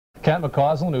Kent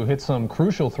McCausland, who hit some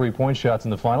crucial three-point shots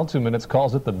in the final 2 minutes,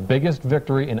 calls it the biggest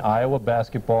victory in Iowa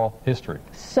basketball history.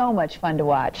 So much fun to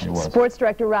watch. It was. Sports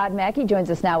director Rod Mackey joins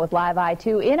us now with Live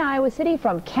I2 in Iowa City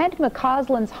from Kent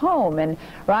McCausland's home. And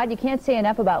Rod, you can't say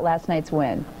enough about last night's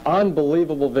win.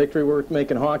 Unbelievable victory. We're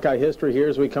making Hawkeye history here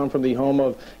as we come from the home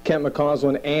of Kent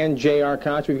McCausland and J.R.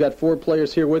 Koch. We've got 4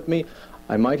 players here with me.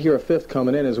 I might hear a 5th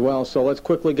coming in as well, so let's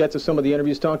quickly get to some of the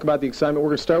interviews, talk about the excitement. We're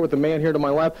going to start with the man here to my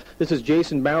left. This is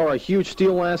Jason Bauer, a huge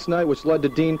steal last night, which led to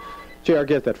Dean. JR,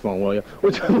 get that phone, will you?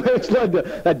 Which led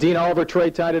to that Dean Oliver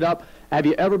trade, tied it up. Have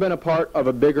you ever been a part of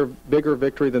a bigger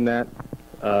victory than that?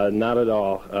 Not at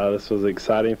all. This was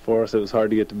exciting for us. It was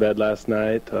hard to get to bed last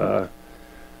night.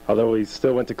 Although we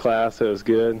still went to class, it was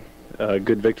good.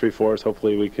 Good victory for us.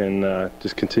 Hopefully we can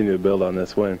just continue to build on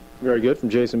this win. Very good. From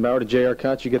Jason Bauer to J.R.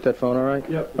 Koch. You get that phone all right?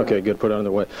 Yep. Okay, good. Put it on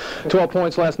the way. 12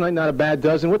 points last night, not a bad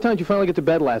dozen. What time did you finally get to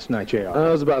bed last night, J.R.?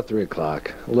 It was about 3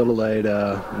 o'clock. A little late,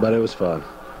 but it was fun.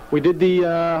 We did the,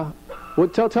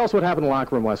 tell us what happened in the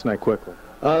locker room last night quickly.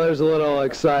 There's a little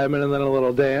excitement and then a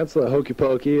little dance, a hokey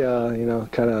pokey,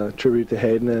 kind of tribute to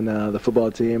Hayden and the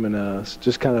football team, and it's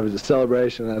just kind of a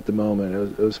celebration at the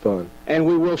moment. It was fun. And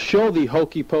we will show the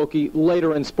hokey pokey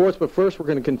later in sports, but first we're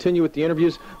going to continue with the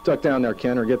interviews. Tuck down there,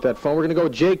 Ken, or get that phone. We're going to go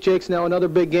with Jake. Jake's now another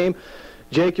big game.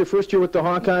 Jake, your first year with the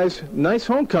Hawkeyes. Nice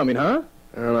homecoming, huh?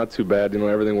 Not too bad.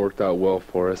 Everything worked out well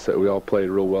for us. We all played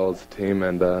real well as a team,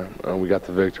 and we got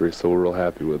the victory, so we're real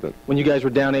happy with it. When you guys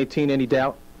were down 18, any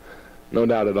doubt? No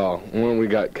doubt at all. When we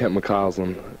got Kent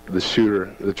McCausland, the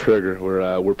shooter, the trigger,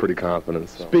 we're pretty confident.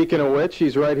 So. Speaking of which,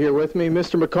 he's right here with me.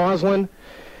 Mr. McCausland,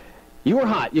 you were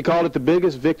hot. You called it the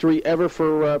biggest victory ever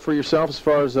for yourself as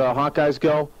far as Hawkeyes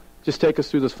go. Just take us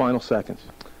through those final seconds.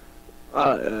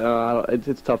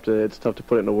 It's tough to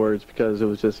put it into words because it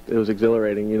was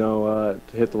exhilarating, to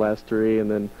hit the last 3 and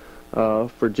then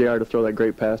for JR to throw that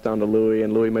great pass down to Louis,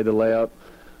 and Louis made the layup.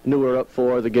 Knew we were up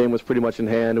 4. The game was pretty much in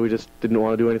hand. We just didn't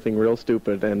want to do anything real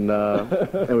stupid, and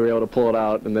and we were able to pull it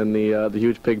out. And then the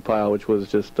huge pig pile, which was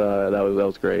just that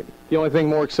was great. The only thing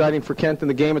more exciting for Kent than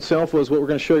the game itself was what we're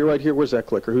going to show you right here. Where's that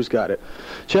clicker? Who's got it?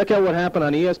 Check out what happened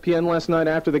on ESPN last night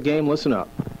after the game. Listen up.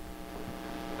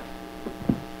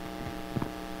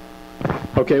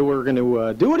 Okay, we're going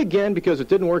to do it again because it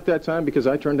didn't work that time because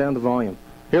I turned down the volume.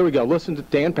 Here we go. Listen to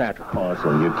Dan Patrick.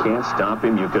 Awesome. You can't stop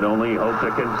him. You can only hope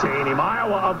to contain him.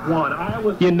 Iowa up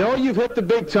 1. You know you've hit the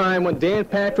big time when Dan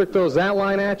Patrick throws that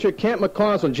line at you. Kent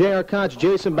McCausland, J.R. Koch,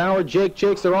 Jason Bauer, Jake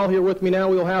Jakes, they're all here with me now.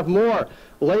 We'll have more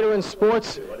later in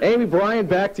sports. Amy, Brian,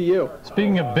 back to you.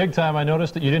 Speaking of big time, I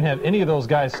noticed that you didn't have any of those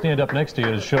guys stand up next to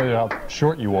you to show you how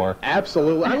short you are.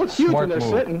 Absolutely. I look huge Smart when they're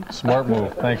move. sitting. Smart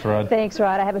move. Thanks, Rod. Thanks,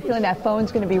 Rod. I have a feeling that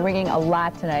phone's going to be ringing a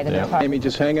lot tonight in the park. Amy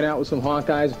just hanging out with some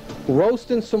Hawkeyes,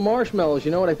 roasting some marshmallows. You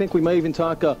know what? I think we may even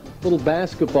talk a little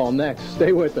basketball next.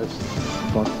 Stay with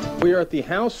us. We are at the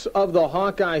House of the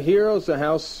Hawkeye Heroes, a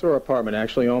house or apartment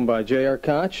actually owned by J.R.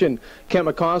 Koch and Kent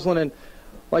McCausland. And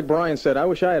like Brian said, I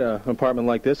wish I had an apartment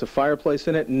like this, a fireplace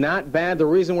in it. Not bad. The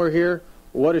reason we're here,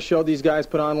 what a show these guys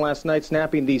put on last night,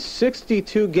 snapping the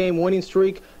 62-game winning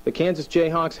streak the Kansas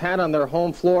Jayhawks had on their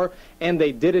home floor, and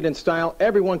they did it in style.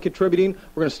 Everyone contributing.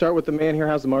 We're going to start with the man here.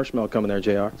 How's the marshmallow coming there,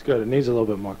 JR? It's good. It needs a little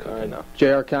bit more cooking. I know.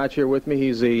 J.R. Koch here with me.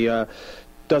 He's a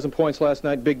dozen points last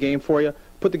night. Big game for you.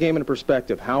 Put the game into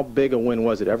perspective. How big a win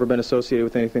was it? Ever been associated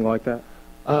with anything like that?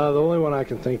 The only one I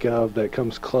can think of that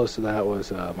comes close to that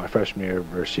was my freshman year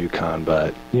versus UConn.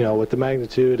 But, with the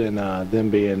magnitude and them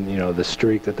being, the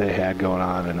streak that they had going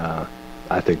on, and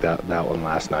I think that one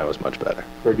last night was much better.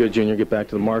 Very good, Junior. Get back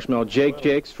to the marshmallow.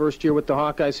 Jakes, first year with the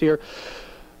Hawkeyes here.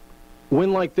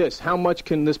 Win like this, how much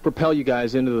can this propel you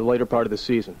guys into the later part of the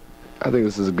season? I think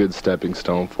this is a good stepping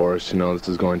stone for us. This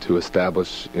is going to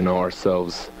establish,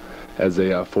 ourselves as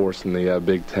a force in the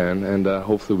Big Ten, and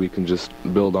hopefully we can just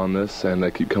build on this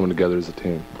and keep coming together as a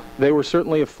team. They were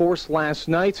certainly a force last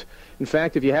night. In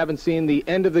fact, if you haven't seen the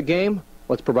end of the game,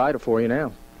 let's provide it for you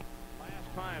now.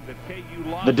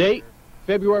 The date,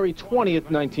 February 20th,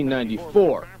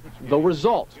 1994. The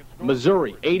result,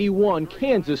 Missouri 81,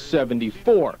 Kansas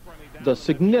 74. The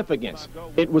significance,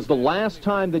 it was the last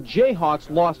time the Jayhawks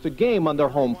lost a game on their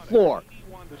home floor.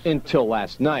 Until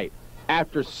last night.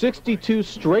 After 62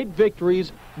 straight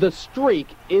victories, the streak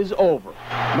is over.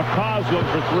 McCausland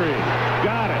for 3.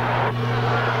 Got it.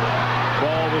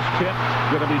 Ball was tipped.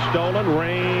 Going to be stolen.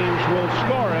 Range will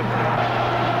score it.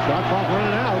 Shot clock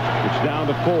running out. It's down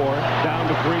to 4.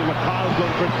 Down to 3.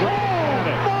 McCausland for 3. Got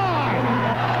it.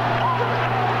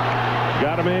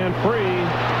 Got a man free.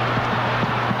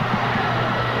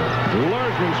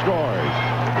 Lursman scores.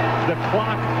 The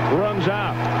clock runs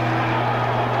out.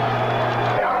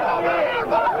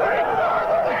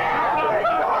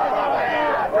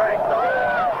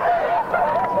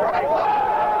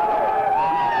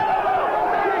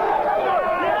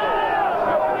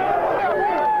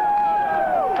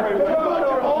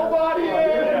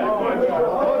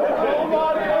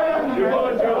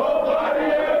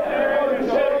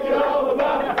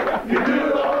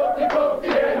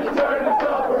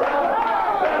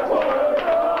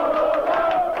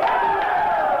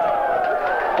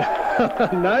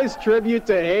 Nice tribute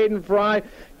to Hayden Fry.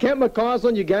 Kent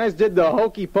McCausland, you guys did the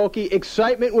hokey pokey.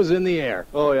 Excitement was in the air.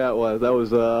 Oh, yeah, it was. That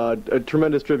was a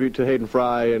tremendous tribute to Hayden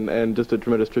Fry and just a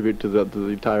tremendous tribute to the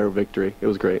entire victory. It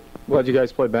was great. Glad you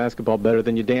guys play basketball better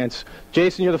than you dance.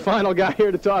 Jason, you're the final guy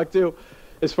here to talk to.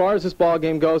 As far as this ball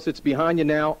game goes, it's behind you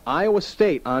now. Iowa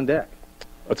State on deck.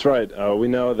 That's right. We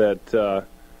know that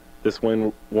this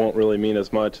win won't really mean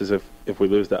as much as if we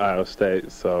lose to Iowa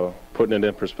State. So putting it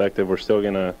in perspective, we're still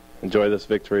going to enjoy this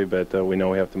victory, but we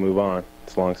know we have to move on.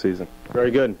 It's a long season.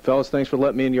 Very good. Fellas, thanks for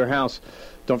letting me into your house.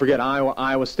 Don't forget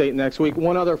Iowa State next week.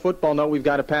 One other football note we've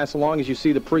got to pass along as you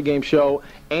see the pregame show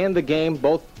and the game,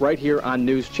 both right here on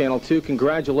News Channel 2.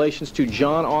 Congratulations to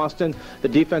John Austin, the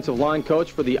defensive line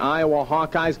coach for the Iowa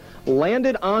Hawkeyes.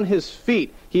 Landed on his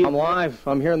feet. I'm live.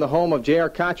 I'm here in the home of J.R.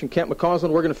 Koch and Kent McCausland.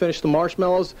 We're going to finish the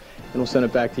marshmallows, and we'll send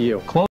it back to you.